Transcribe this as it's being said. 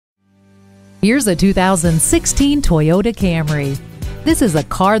Here's a 2016 Toyota Camry. This is a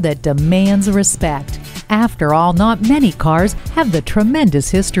car that demands respect. After all, not many cars have the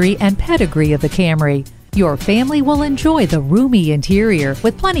tremendous history and pedigree of the Camry. Your family will enjoy the roomy interior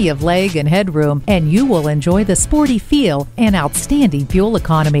with plenty of leg and headroom, and you will enjoy the sporty feel and outstanding fuel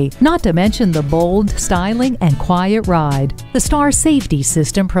economy, not to mention the bold styling and quiet ride. The Star safety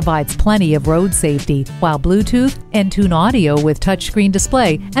system provides plenty of road safety, while Bluetooth and Tune audio with touchscreen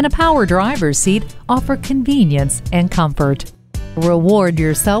display and a power driver's seat offer convenience and comfort. Reward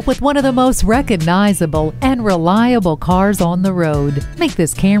yourself with one of the most recognizable and reliable cars on the road. Make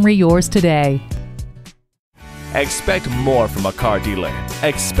this Camry yours today. Expect more from a car dealer.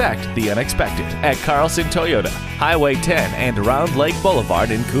 Expect the unexpected at Carlson Toyota, Highway 10 and Round Lake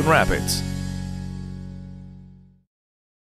Boulevard in Coon Rapids.